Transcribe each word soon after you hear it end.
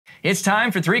It's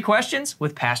time for 3 Questions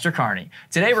with Pastor Carney.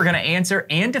 Today we're going to answer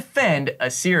and defend a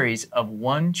series of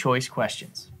one-choice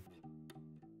questions.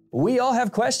 We all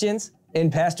have questions,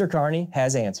 and Pastor Carney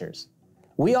has answers.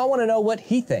 We all want to know what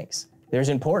he thinks. There's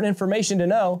important information to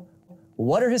know.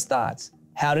 What are his thoughts?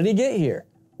 How did he get here?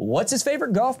 What's his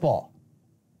favorite golf ball?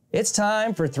 It's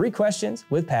time for 3 Questions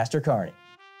with Pastor Carney.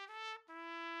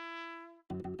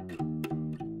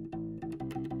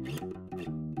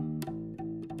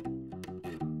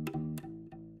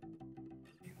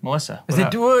 Melissa. Is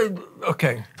it do it?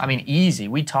 Okay. I mean, easy.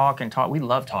 We talk and talk. We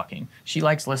love talking. She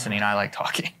likes listening. I like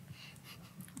talking.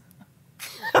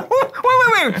 wait.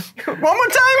 One more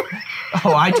time?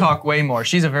 Oh, I talk way more.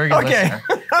 She's a very good listener.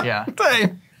 Yeah.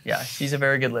 Same. Yeah, she's a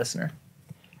very good listener.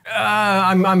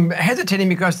 I'm hesitating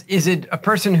because is it a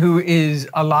person who is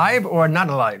alive or not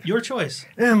alive? Your choice.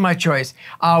 My choice.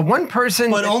 One person.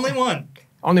 But only one.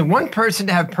 Only one person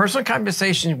to have personal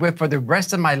conversations with for the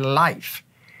rest of my life.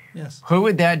 Yes. Who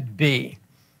would that be?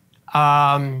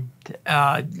 I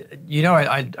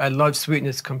love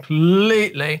sweetness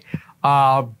completely,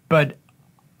 but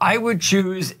I would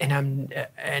choose, and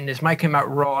this might come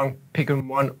out wrong, picking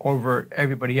one over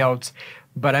everybody else,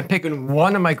 but I'm picking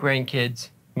one of my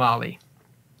grandkids, Molly,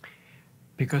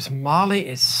 because Molly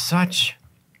is such,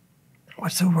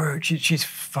 what's the word? She's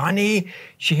funny.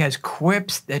 She has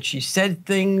quips that she said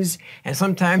things, and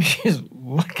sometimes she's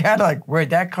look at like where'd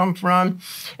that come from,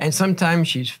 and sometimes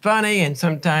she's funny, and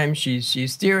sometimes she's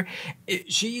serious.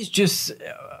 She's just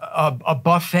a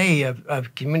buffet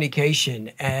of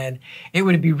communication, and it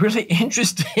would be really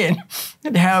interesting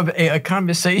to have a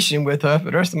conversation with her for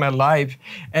the rest of my life,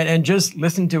 and just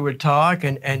listen to her talk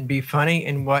and be funny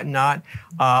and whatnot.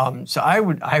 So I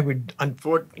would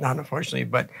not unfortunately,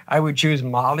 but I would choose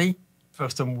Molly for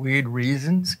some weird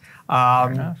reasons.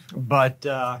 Fair enough. But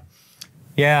I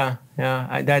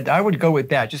would go with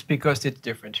that just because it's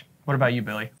different. What about you,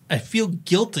 Billy? I feel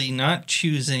guilty not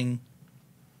choosing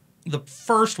the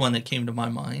first one that came to my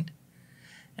mind.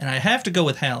 And I have to go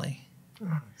with Hallie.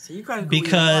 So you gotta go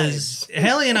because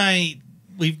Hallie and I,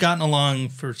 we've gotten along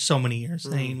for so many years. I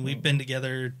mean, we've been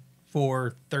together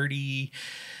for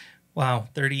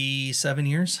 37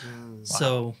 years. Wow.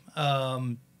 So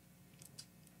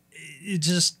it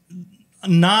just,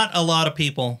 not a lot of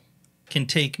people can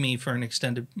take me for an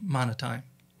extended amount of time.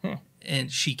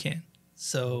 And she can.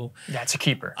 So That's a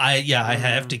keeper. I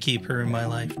have to keep her in my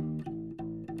life.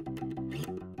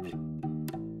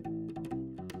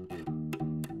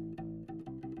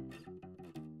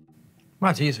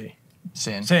 That's easy.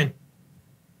 Sin.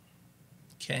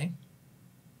 Okay.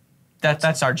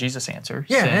 That's our Jesus answer.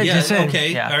 Yeah, Sin. Yeah, just sin.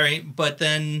 okay. Yeah. All right. But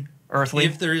then Earthly.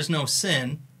 if there is no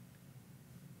sin,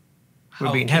 We'd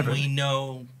how be in can heaven. we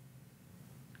know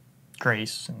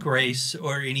Grace. grace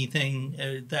or anything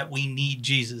that we need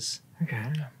Jesus?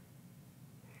 Okay.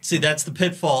 See, that's the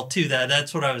pitfall to that.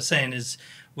 That's what I was saying is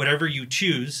whatever you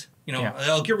choose,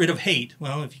 I'll get rid of hate.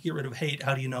 Well, if you get rid of hate,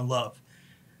 how do you know love?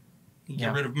 You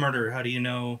get rid of murder, how do you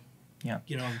know? Yeah.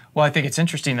 You know. Well, I think it's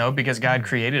interesting, though, because God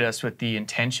created us with the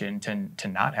intention to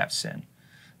not have sin.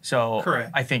 So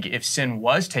Correct. I think if sin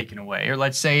was taken away, or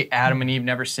let's say Adam and Eve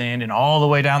never sinned and all the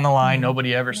way down the line,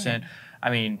 nobody ever sinned,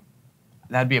 I mean,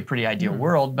 that'd be a pretty ideal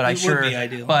world. But It would be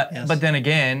ideal, But yes. but then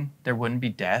again, there wouldn't be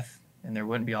death and there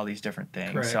wouldn't be all these different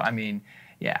things. Correct. So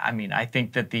I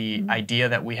think that the idea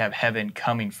that we have heaven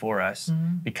coming for us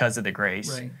because of the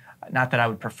grace, Right. not that I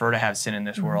would prefer to have sin in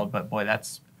this world, but boy,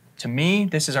 to me,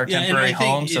 this is our Yeah, and temporary I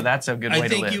think home, so that's a good way to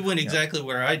live. I think you went exactly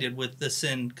where I did with the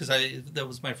sin, because that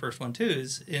was my first one too.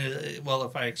 Is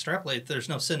if I extrapolate, there's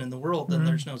no sin in the world, then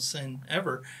there's no sin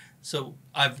ever. So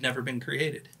I've never been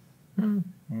created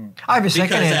I have a second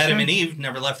because answer. Adam and Eve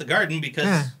never left the garden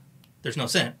because there's no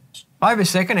sin. I have a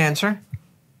second answer.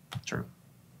 True.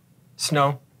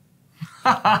 Snow.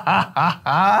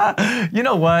 You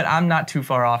know what? I'm not too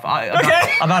far off.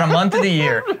 About a month of the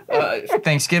year,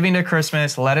 Thanksgiving to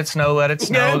Christmas, let it snow, let it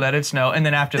snow, let it snow, and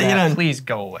then after that, please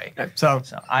go away. So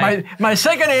my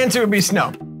second answer would be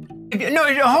snow.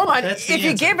 No, hold on. That's the If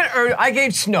you answer. gave it earth, I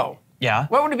gave snow. Yeah.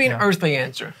 What would be an earthly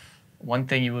answer? One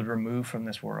thing you would remove from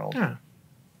this world. Yeah.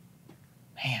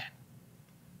 Man,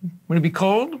 Would it be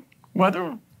cold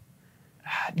weather?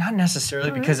 not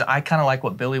necessarily, because I kind of like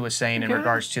what Billy was saying in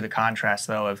regards to the contrast,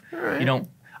 though, of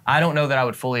I don't know that I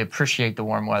would fully appreciate the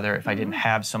warm weather if I didn't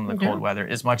have some of the cold weather,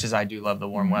 as much as I do love the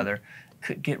warm weather.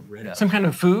 Could get rid of. Some kind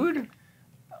of food?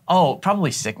 Oh,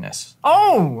 probably sickness.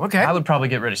 Oh, okay. I would probably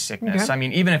get rid of sickness. Okay. I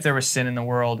mean, even if there was sin in the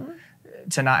world,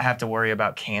 to not have to worry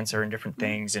about cancer and different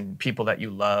things and people that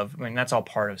you love, I mean, that's all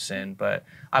part of sin, but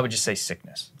I would just say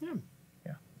sickness.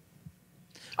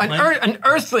 An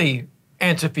earthly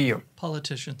answer for you.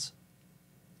 Politicians.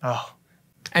 Oh.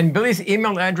 And Billy's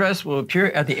email address will appear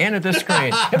at the end of the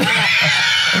screen.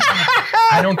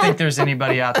 I don't think there's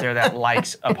anybody out there that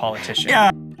likes a politician.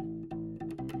 Yeah.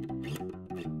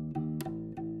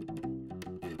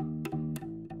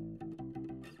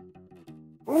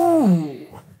 Ooh.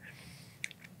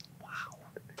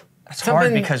 It's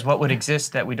hard because what would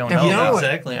exist that we don't know Yeah, about?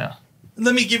 Exactly. Yeah.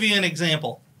 Let me give you an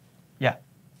example Yeah.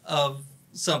 of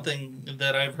something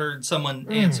that I've heard someone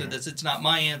answer this. It's not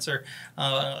my answer,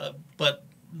 but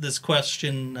this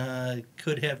question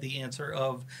could have the answer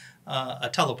of a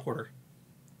teleporter.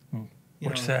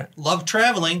 What's that? Love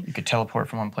traveling. You could teleport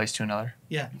from one place to another.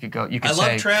 Yeah. You could go. You could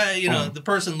I say. love the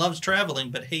person loves traveling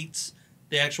but hates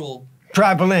the actual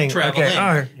Traveling. traveling. Okay.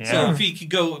 All right. Yeah. So if he could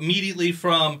go immediately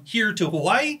from here to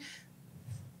Hawaii,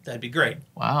 that'd be great.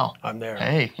 Wow. I'm there.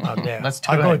 Hey. I'm there. Let's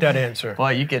do I'll it. go with that answer.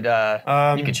 Boy, you could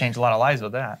change a lot of lives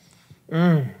with that.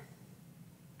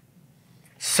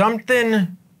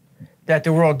 Something that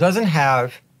the world doesn't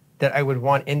have that I would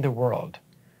want in the world.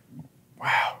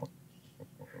 Wow.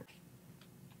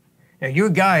 Now, you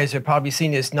guys have probably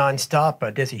seen this nonstop,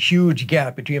 but there's a huge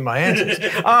gap between my answers.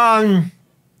 You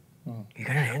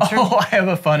got an answer? Oh, I have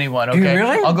a funny one. Okay, Do you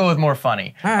really? I'll go with more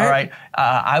funny. All All right. right.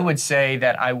 I would say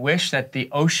that I wish that the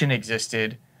ocean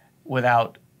existed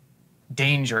without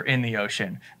danger in the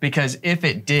ocean, because if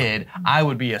it did, I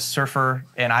would be a surfer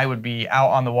and I would be out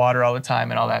on the water all the time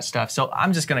and all that stuff. So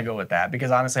I'm just gonna go with that because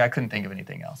honestly, I couldn't think of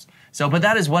anything else. So, but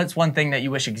that is what's one thing that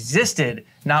you wish existed,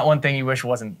 not one thing you wish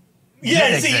wasn't. Yeah,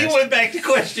 didn't see, you exist. went back to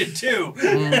question 2.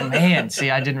 Man, see,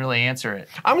 I didn't really answer it.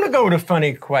 I'm going to go with a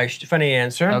funny question, funny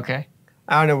answer. Okay.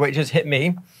 I don't know what just hit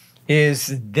me, is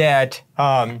that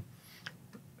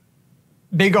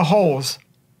bigger holes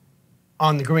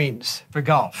on the greens for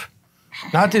golf.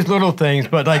 Not these little things,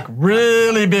 but like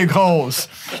really big holes.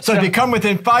 So if you come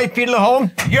within 5 feet of the hole,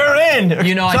 you're in.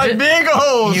 You know, so big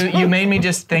holes. You made me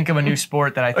just think of a new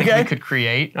sport that I think we could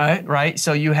create. Right. Right.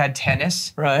 So you had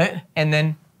tennis, Right. and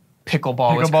then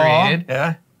pickleball was created.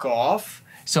 Yeah. Golf.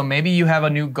 So maybe you have a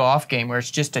new golf game where it's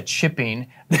just a chipping,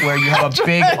 where you have a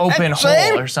big open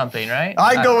Same. hole or something, right?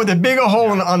 I go with the bigger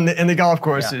hole in the golf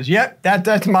courses. Yep,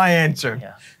 that's my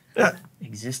answer. Yeah.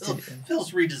 Existed.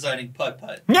 Phil's redesigning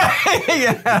putt-putt. Yeah,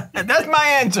 yeah, that's my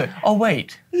answer. Oh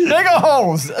wait. Bigger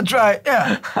holes. That's right.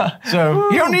 Yeah. So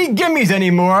you don't need gimmies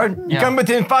anymore. You Yeah. come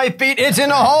within 5 feet, it's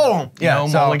in a hole. Yeah. No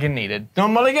mulligan needed. No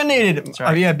mulligan needed.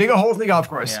 right. Yeah, bigger holes in the golf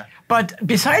course. Yeah. But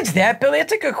besides that, Billy,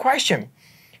 it's a good question.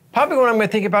 Probably what I'm going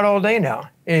to think about all day now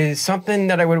is something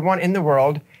that I would want in the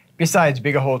world besides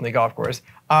bigger holes in the golf course.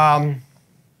 Yeah,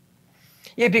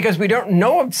 because we don't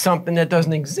know of something that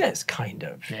doesn't exist, kind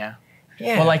of. Yeah.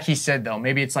 Yeah. Well, like he said though,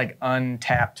 maybe it's like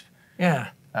untapped, Yeah.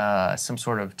 some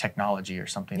sort of technology or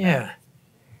something. Yeah.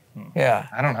 Yeah.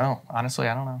 I don't know. Honestly,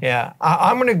 I don't know. Yeah.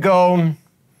 I'm going to go.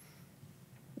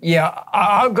 Yeah,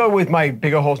 I'll go with my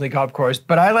bigger holes in the golf course,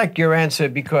 but I like your answer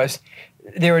because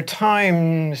there are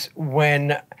times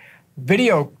when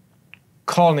video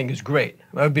calling is great.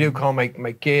 I video call my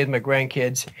kids, my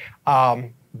grandkids,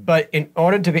 but in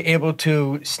order to be able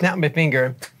to snap my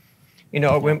finger, you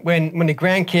know, when the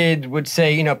grandkid would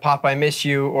say, you know, Pop, I miss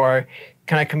you, or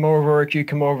can I come over, can you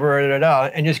come over,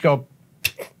 and just go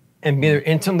and be there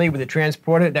instantly with the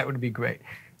transporter, that would be great.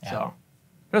 Yeah. So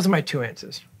those are my 2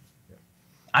 answers.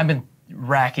 I've been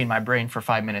racking my brain for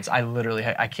 5 minutes. I literally,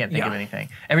 I can't think of Yeah. anything.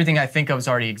 Everything I think of is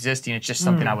already existing. It's just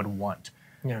something I would want,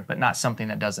 Yeah. but not something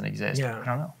that doesn't exist. Yeah. I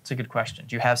don't know. It's a good question.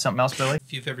 Do you have something else, Billy?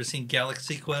 If you've ever seen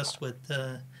Galaxy Quest with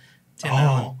Tim Oh.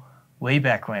 Allen. Way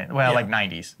back when. Well, Yeah. like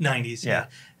 90s. 90s, yeah.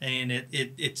 Yeah. And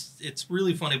it's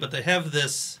really funny, but they have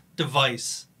this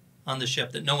device on the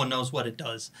ship that no one knows what it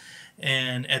does.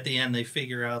 And at the end, they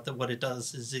figure out that what it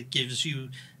does is it gives you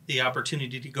the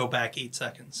opportunity to go back 8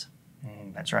 seconds.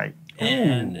 That's right.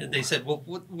 And they said, well,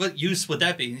 what use would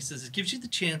that be? And he says, it gives you the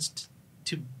chance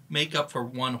to make up for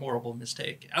one horrible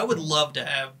mistake. I would love to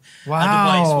have a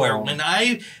device where when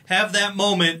I have that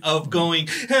moment of going,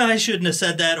 I shouldn't have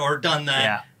said that or done that,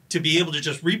 Yeah. to be able to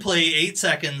just replay 8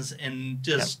 seconds and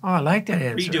just Oh, I like that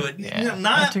answer. redo it. Yeah. You know,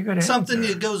 not That's a good something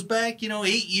answer. that goes back,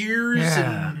 8 years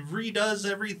Yeah. and redoes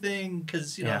everything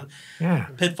because, Yeah. Yeah.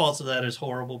 pitfalls of that is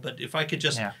horrible. But if I could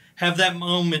just Yeah. have that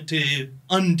moment to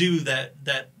undo that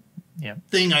Yeah.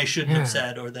 thing I shouldn't have Yeah.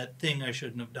 said or that thing I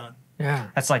shouldn't have done. Yeah.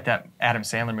 That's like that Adam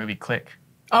Sandler movie, Click.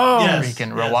 Oh, Yes. Where you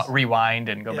can yes. rewind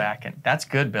and go Yeah. back. And that's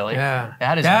good, Billy. yeah.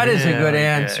 That is a good really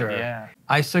answer. Yeah.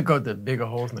 I still go with the bigger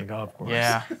holes in the golf course.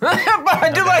 Yeah. But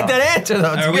I do like that answer,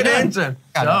 though. It's Are a we good done? answer.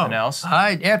 Got nothing else. All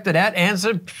right, after that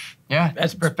answer, Yeah.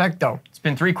 that's perfecto. It's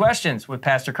been 3 questions with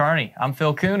Pastor Carney. I'm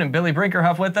Phil Kuhn and Billy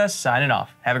Brinkerhoff with us, signing off.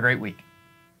 Have a great week.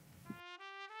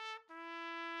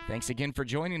 Thanks again for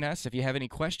joining us. If you have any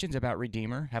questions about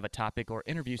Redeemer, have a topic or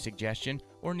interview suggestion,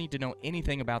 or need to know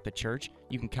anything about the church,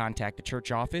 you can contact the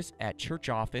church office at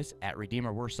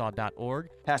churchoffice@redeemerwarsaw.org,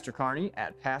 Pastor Carney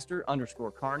at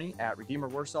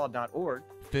pastor_Carney@redeemerwarsaw.org,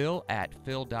 Phil at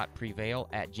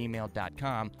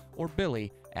phil.prevail@gmail.com, or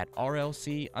Billy at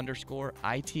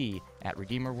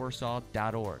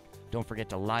rlc_it@redeemerwarsaw.org. Don't forget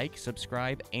to like,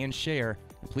 subscribe, and share.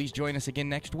 And please join us again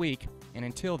next week. And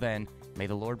until then, may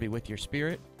the Lord be with your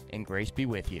spirit, and grace be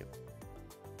with you.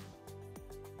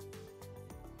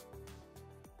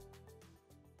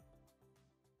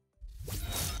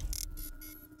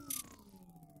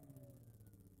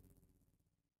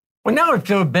 Well, now I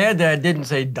feel bad that I didn't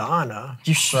say Donna.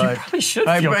 You probably should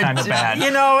feel kind of bad.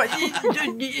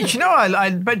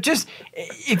 But just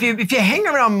if you hang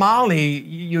around Molly,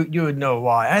 you would know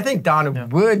why. I think Donna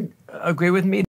would agree with me.